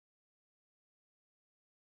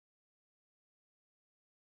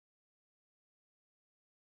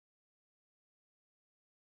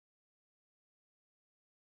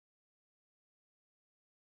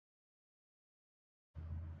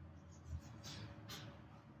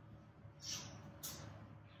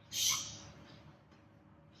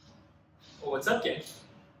What's up, gang?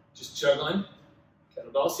 Just juggling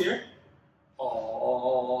kettlebells here,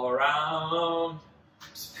 all around,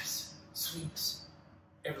 swings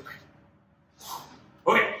everywhere.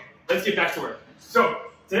 Okay, let's get back to work. So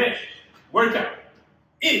today, workout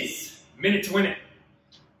is Minute to Win It.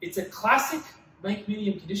 It's a classic light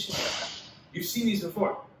medium conditioning workout. You've seen these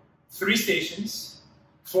before. 3 stations,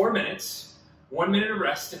 4 minutes, 1 minute of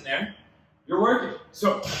rest in there. You're working.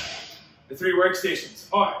 So the 3 workstations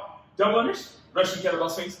are double unders, Russian kettlebell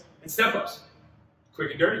swings, and step-ups.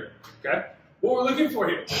 Quick and dirty, okay? What we're looking for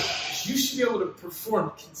here is you should be able to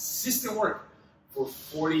perform consistent work for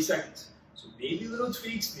 40 seconds. So maybe little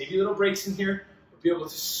tweaks, maybe little breaks in here, but be able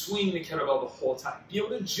to swing the kettlebell the whole time. Be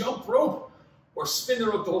able to jump rope or spin the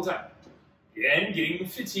rope the whole time. Again, getting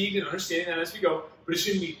fatigued and understanding that as we go, but it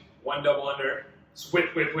shouldn't be 1 double under,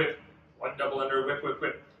 whip, whip, whip, 1 double under, whip, whip,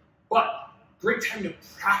 whip. But great time to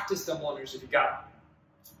practice double unders if you got it.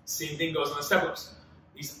 Same thing goes on the step-ups.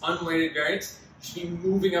 These unweighted variants should be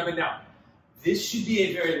moving up and down. This should be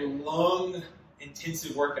a very long,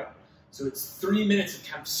 intensive workout. So it's 3 minutes of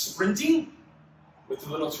kind of sprinting with the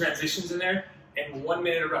little transitions in there and 1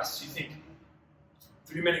 minute of rest. So you think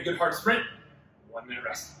 3 minute good hard sprint, 1 minute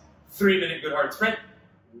rest. 3 minute good hard sprint,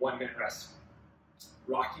 1 minute rest.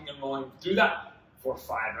 Rocking and rolling through that for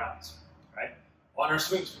 5 rounds, right? On our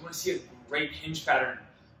swings, we want to see a great hinge pattern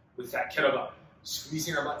with that kettlebell.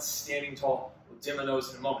 Squeezing our butts, standing tall. We'll demo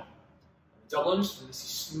those in a moment. On the double unders, we're going to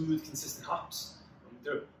see smooth, consistent hops going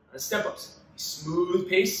through. On the step-ups, smooth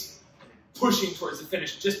pace, and pushing towards the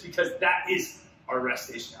finish just because that is our rest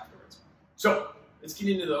station afterwards. So let's get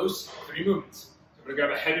into those 3 movements. So I'm going to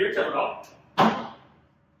grab a heavier kettlebell.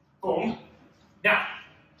 Boom. Now,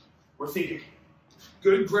 we're thinking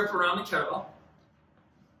good grip around the kettlebell.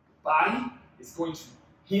 Body is going to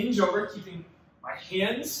hinge over, keeping my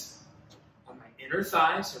hands on my inner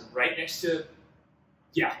thighs, so right next to,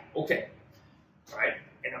 yeah, okay. All right,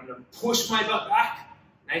 and I'm going to push my butt back,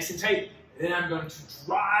 nice and tight, and then I'm going to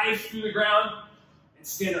drive through the ground and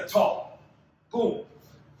stand up tall. Boom,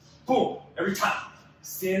 boom, every time,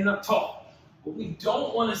 standing up tall. What we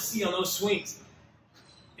don't want to see on those swings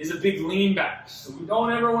is a big lean back. So we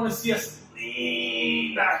don't ever want to see us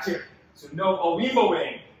lean back here. So no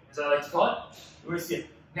Owibo-ing, as I like to call it. We want to see a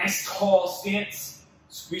nice tall stance,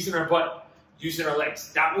 squeezing our butt, using our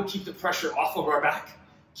legs. That will keep the pressure off of our back,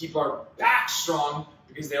 keep our back strong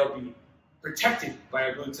because they'll be protected by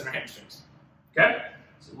our glutes and our hamstrings. Okay?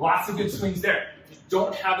 So lots of good swings there. If you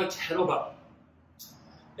don't have a kettlebell,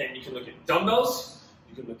 then you can look at dumbbells,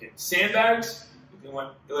 you can look at sandbags, you can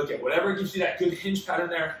look at whatever gives you that good hinge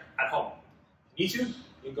pattern there at home. If you need to,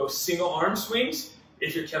 you can go single arm swings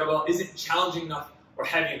if your kettlebell isn't challenging enough or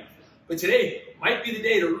heavy enough. But today might be the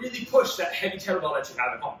day to really push that heavy kettlebell that you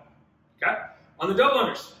have at home. Okay? On the double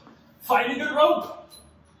unders, find a good rope.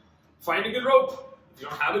 Find a good rope. If you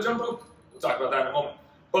don't have a jump rope, we'll talk about that in a moment.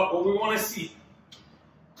 But what we want to see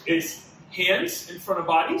is hands in front of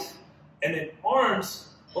bodies and then arms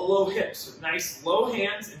below hips. So nice low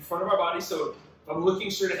hands in front of our body. So if I'm looking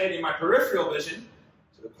straight ahead in my peripheral vision,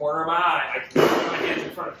 to the corner of my eye, I can put my hands in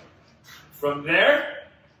front of me. From there,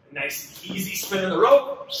 a nice easy spin of the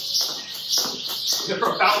rope.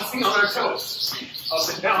 We're bouncing on our toes.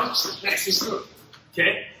 Up and down, nice and smooth.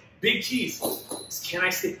 Okay? Big keys is, can I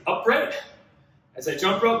stay upright as I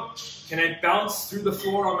jump rope? Can I bounce through the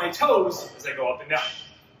floor on my toes as I go up and down?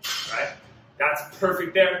 Right? That's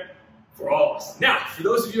perfect there for all of us. Now, for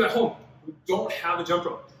those of you at home who don't have a jump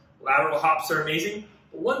rope, lateral hops are amazing.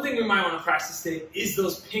 But one thing we might want to practice today is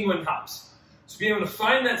those penguin hops. So being able to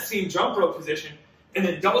find that same jump rope position and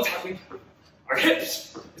then double tapping our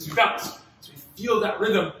hips as we bounce. So we feel that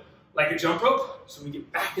rhythm like a jump rope. So when we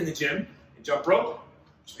get back in the gym and jump rope,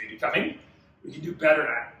 which may be coming, we can do better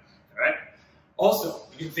at it, all right? Also,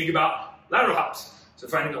 you can think about lateral hops. So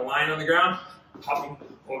finding a line on the ground, hopping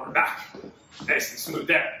over and back. Nice and smooth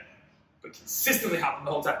there, but consistently hopping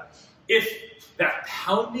the whole time. If that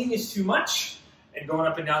pounding is too much and going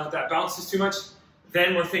up and down with that bounce is too much,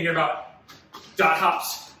 then we're thinking about dot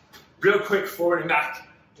hops, real quick forward and back,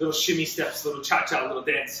 little shimmy steps, little cha-cha, little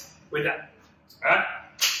dance with that, all right?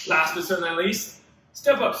 Last but certainly not least,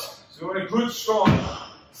 step-ups. So we're going to glute strong,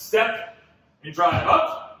 step and drive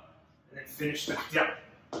up, and then finish back down.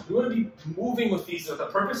 We want to be moving with these with a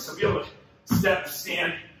purpose, so be able to step,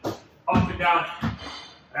 stand, up and down. All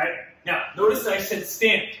right? Now, notice that I said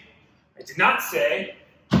stand. I did not say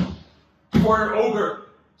corner ogre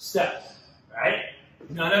step. Right?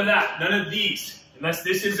 None of that. None of these. Unless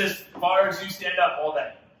this is as far as you stand up all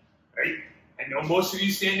day. Right? I know most of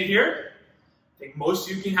you stand to here. I think most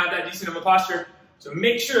of you can have that decent of a posture. So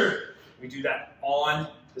make sure we do that on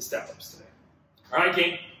the step-ups today. All right,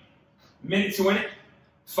 gang. Minute to win it.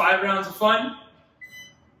 5 rounds of fun.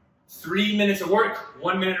 3 minutes of work.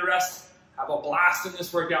 1 minute of rest. Have a blast in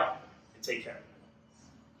this workout and take care.